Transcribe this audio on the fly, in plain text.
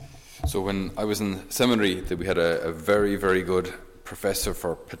So when I was in seminary, we had a very, very good professor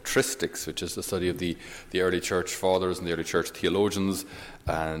for patristics, which is the study of the early church fathers and the early church theologians,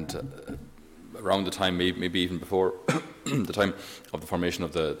 and around the time, maybe even before the time of the formation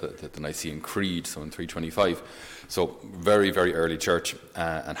of the Nicene Creed, so in 325. So very, very early church,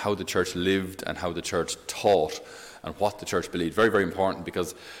 and how the church lived and how the church taught and what the church believed. Very, very important,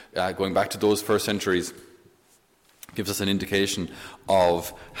 because going back to those first centuries gives us an indication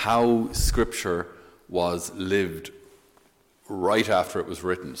of how Scripture was lived right after it was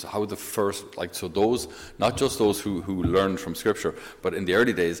written. So how the first, so those, not just those who learned from Scripture, but in the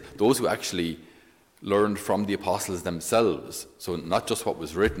early days, those who actually learned from the apostles themselves. So not just what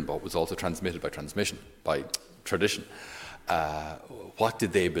was written, but was also transmitted by transmission, by tradition. What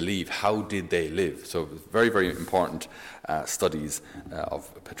did they believe? How did they live? So very, very important studies of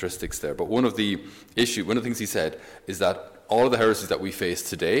patristics there. But one of the things he said is that all of the heresies that we face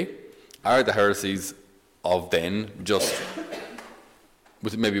today are the heresies of then, just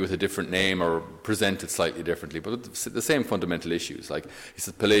maybe with a different name or presented slightly differently, but the same fundamental issues. Like he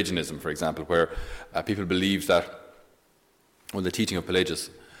said, Pelagianism, for example, where people believed that, well, the teaching of Pelagius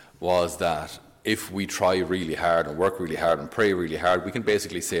was that if we try really hard and work really hard and pray really hard, we can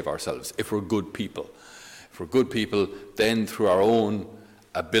basically save ourselves. If we're good people. If we're good people, then through our own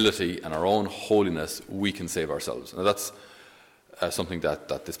ability and our own holiness, we can save ourselves. Now that's something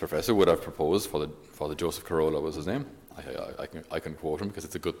that this professor would have proposed. Father Joseph Carolla was his name. I can quote him because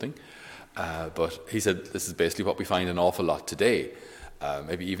it's a good thing. But he said this is basically what we find an awful lot today.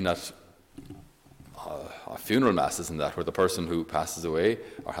 Maybe even at funeral masses and that, where the person who passes away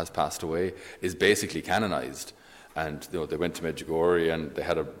or has passed away is basically canonized. And they went to Medjugorje and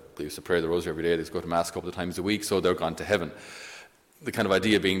they used to pray the rosary every day. They used to go to mass a couple of times a week, so they're gone to heaven. The kind of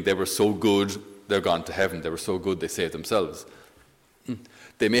idea being they were so good, they're gone to heaven. They were so good, they saved themselves.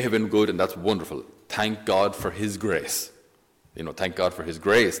 They may have been good, and that's wonderful. Thank God for His grace. Thank God for His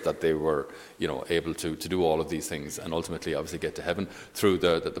grace that they were, able to do all of these things and ultimately, obviously, get to heaven through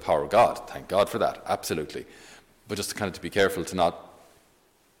the power of God. Thank God for that, absolutely. But just to be careful to not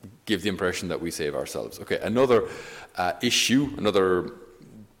give the impression that we save ourselves. Okay, another issue, another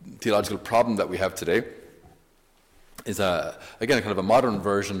theological problem that we have today is, again, a kind of a modern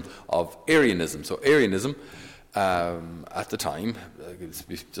version of Arianism. So Arianism, at the time,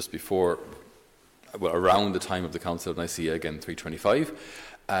 just before, around the time of the Council of Nicaea, again 325,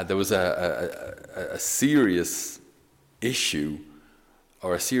 there was a serious issue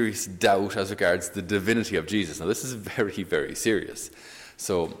or a serious doubt as regards the divinity of Jesus. Now this is very, very serious.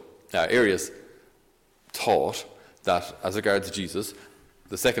 So Arius taught that as regards Jesus,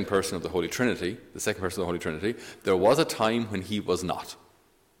 the second person of the Holy Trinity, there was a time when He was not.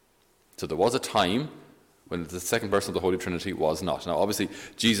 So there was a time when the second person of the Holy Trinity was not. Now, obviously,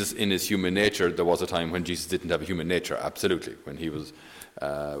 Jesus in His human nature, there was a time when Jesus didn't have a human nature, absolutely. When he was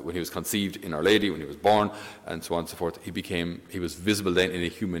conceived in Our Lady, when He was born, and so on and so forth, He was visible then in a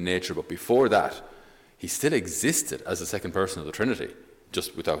human nature. But before that, He still existed as the second person of the Trinity,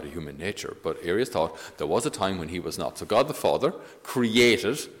 just without a human nature. But Arius thought there was a time when He was not. So God the Father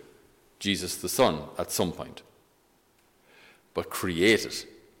created Jesus the Son at some point. But created.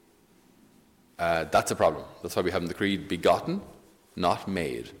 That's a problem. That's why we have in the Creed, begotten, not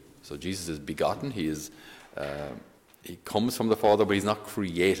made. So Jesus is begotten. He comes from the Father, but He's not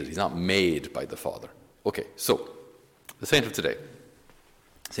created. He's not made by the Father. Okay, so the saint of today,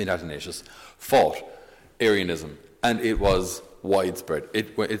 St. Athanasius, fought Arianism, and it was widespread.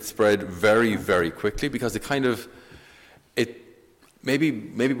 It spread very, very quickly because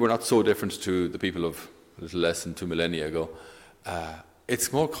maybe we're not so different to the people of a little less than 2 millennia ago.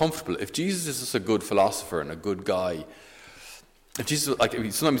 It's more comfortable. If Jesus is just a good philosopher and a good guy, if Jesus,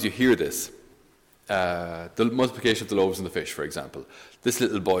 sometimes you hear this, the multiplication of the loaves and the fish, for example. This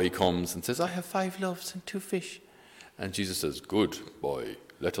little boy comes and says, I have 5 loaves and 2 fish. And Jesus says, good boy,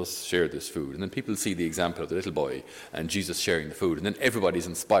 let us share this food. And then people see the example of the little boy and Jesus sharing the food. And then everybody's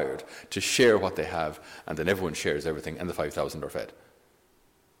inspired to share what they have. And then everyone shares everything and the 5,000 are fed.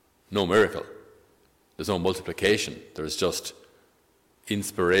 No miracle. There's no multiplication. There's just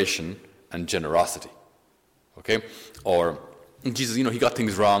inspiration and generosity. Okay? Or Jesus, He got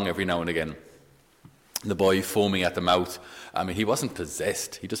things wrong every now and again. The boy foaming at the mouth, he wasn't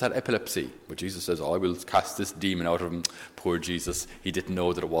possessed. He just had epilepsy. But Jesus says, I will cast this demon out of him. Poor Jesus. He didn't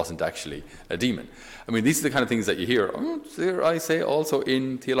know that it wasn't actually a demon. These are the kind of things that you hear, dare I say, also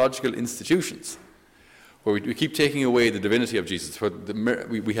in theological institutions, where we keep taking away the divinity of Jesus, where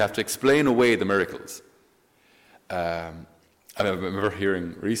we have to explain away the miracles. I remember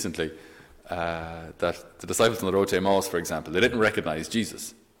hearing recently that the disciples on the road to Emmaus, for example, they didn't recognize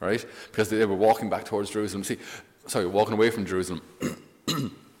Jesus. right? Because they were walking back towards Jerusalem. Walking away from Jerusalem.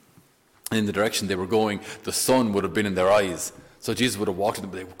 In the direction they were going, the sun would have been in their eyes. So Jesus would have walked to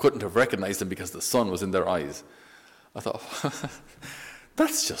them, but they couldn't have recognized him because the sun was in their eyes. I thought,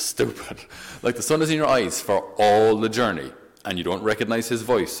 that's just stupid. Like, the sun is in your eyes for all the journey, and you don't recognize his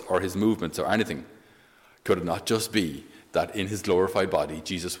voice or his movements or anything. Could it not just be that in his glorified body,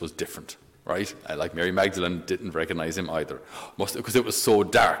 Jesus was different, right? Like Mary Magdalene didn't recognize him either, because it was so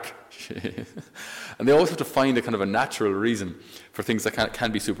dark. And they always have to find a kind of a natural reason for things that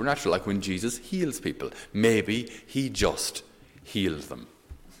can be supernatural, like when Jesus heals people. Maybe he just healed them.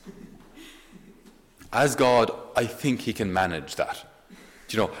 As God, I think he can manage that.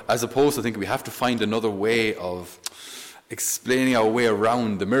 As opposed to thinking we have to find another way of explaining our way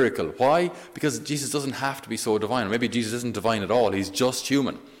around the miracle. Why? Because Jesus doesn't have to be so divine. Or maybe Jesus isn't divine at all. He's just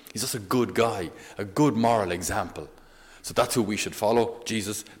human. He's just a good guy, a good moral example. So that's who we should follow,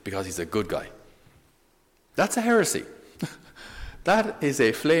 Jesus, because he's a good guy. That's a heresy. That is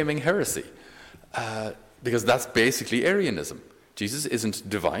a flaming heresy. Because that's basically Arianism. Jesus isn't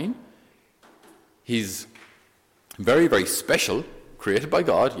divine. He's very, very special, created by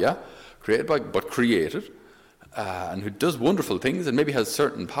God, but created, and who does wonderful things and maybe has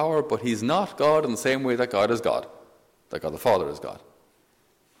certain power, but he's not God in the same way that God is God, that God the Father is God.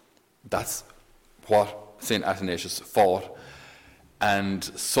 That's what St. Athanasius fought and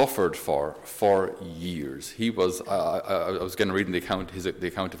suffered for years. He was, I was going to read the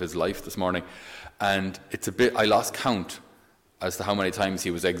account of his life this morning, and I lost count as to how many times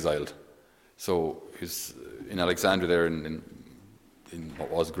he was exiled. So he was in Alexandria there in what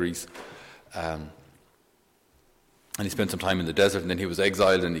was Greece, and he spent some time in the desert, and then he was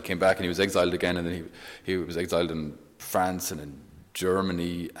exiled, and he came back, and he was exiled again, and then he was exiled in France and in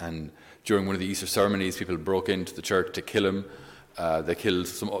Germany, and during one of the Easter ceremonies, people broke into the church to kill him. They killed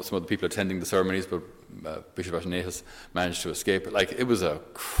some of the people attending the ceremonies, but Bishop Athanasius managed to escape. It was a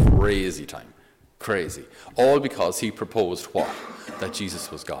crazy time, crazy. All because he proposed what? That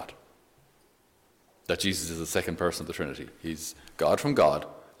Jesus was God. That Jesus is the second person of the Trinity. He's God from God,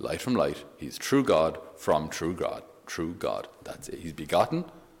 light from light. He's true God from true God. True God. That's it. He's begotten,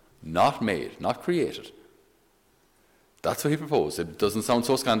 not made, not created. That's what he proposed. It doesn't sound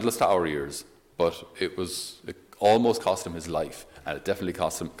so scandalous to our ears, but it almost cost him his life, and it definitely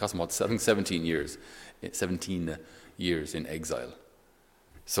cost him what, 17 years in exile.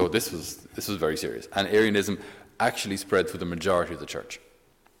 So this was very serious, and Arianism actually spread through the majority of the church,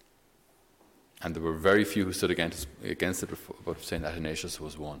 and there were very few who stood against it, but St. Athanasius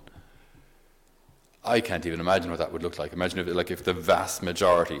was one. I can't even imagine what that would look like. Imagine if the vast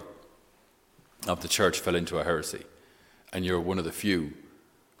majority of the church fell into a heresy, and you're one of the few,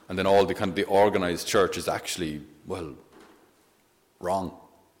 and then all the organized church is actually, wrong.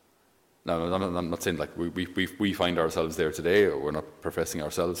 Now, I'm not saying we find ourselves there today, or we're not professing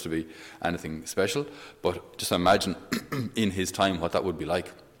ourselves to be anything special, but just imagine in his time what that would be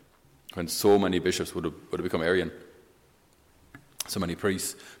like, when so many bishops would have become Arian, so many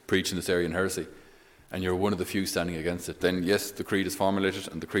priests preaching this Arian heresy, and you're one of the few standing against it. Then yes, the creed is formulated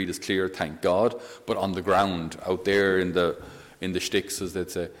and the creed is clear, thank God, but on the ground, out there in the shticks, as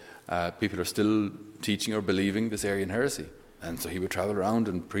they'd say, people are still teaching or believing this Arian heresy. And so he would travel around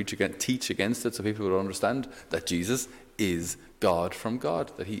and teach against it, so people would understand that Jesus is God from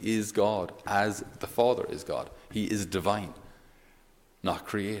God, that he is God as the Father is God. He is divine, not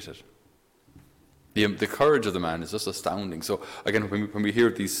created. The courage of the man is just astounding. So again, when we hear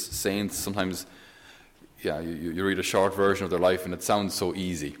these saints, sometimes, you read a short version of their life and it sounds so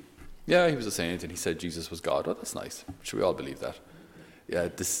easy. Yeah, he was a saint and he said Jesus was God. Oh, that's nice. Should we all believe that? Yeah,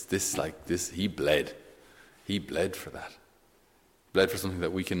 this, he bled. He bled for that. Bled for something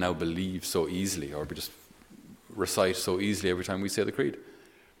that we can now believe so easily, or we just recite so easily every time we say the creed.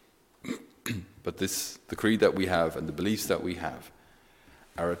 But the creed that we have and the beliefs that we have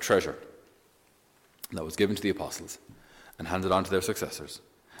are a treasure that was given to the apostles and handed on to their successors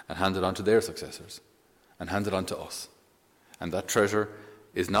and handed on to their successors and handed on to us. And that treasure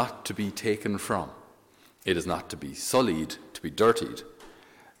is not to be taken from. It is not to be sullied, to be dirtied,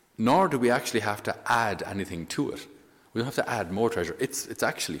 nor do we actually have to add anything to it. We don't have to add more treasure. It's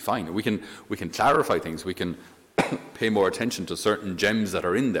actually fine. We can clarify things. We can pay more attention to certain gems that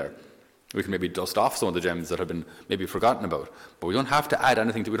are in there. We can maybe dust off some of the gems that have been maybe forgotten about. But we don't have to add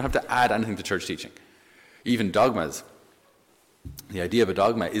anything to. We don't have to add anything to church teaching. Even dogmas. The idea of a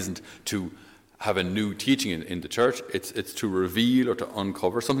dogma isn't to have a new teaching in the church. It's to reveal or to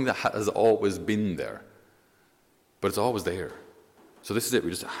uncover something that has always been there, but it's always there. So this is it. We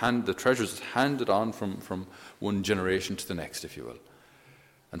just the treasures handed on from one generation to the next, if you will.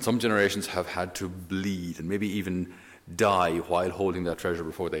 And some generations have had to bleed and maybe even die while holding that treasure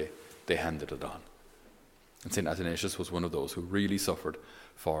before they handed it on. And St. Athanasius was one of those who really suffered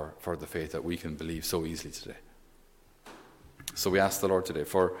for the faith that we can believe so easily today. So we ask the Lord today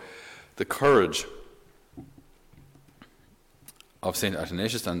for the courage of St.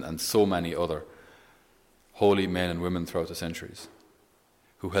 Athanasius and so many other holy men and women throughout the centuries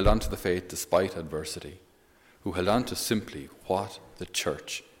who held on to the faith despite adversity, who held on to simply what the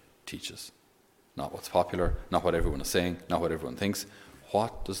church teaches. Not what's popular, not what everyone is saying, not what everyone thinks.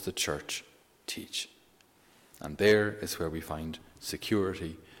 What does the church teach? And there is where we find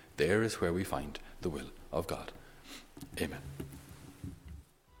security. There is where we find the will of God. Amen.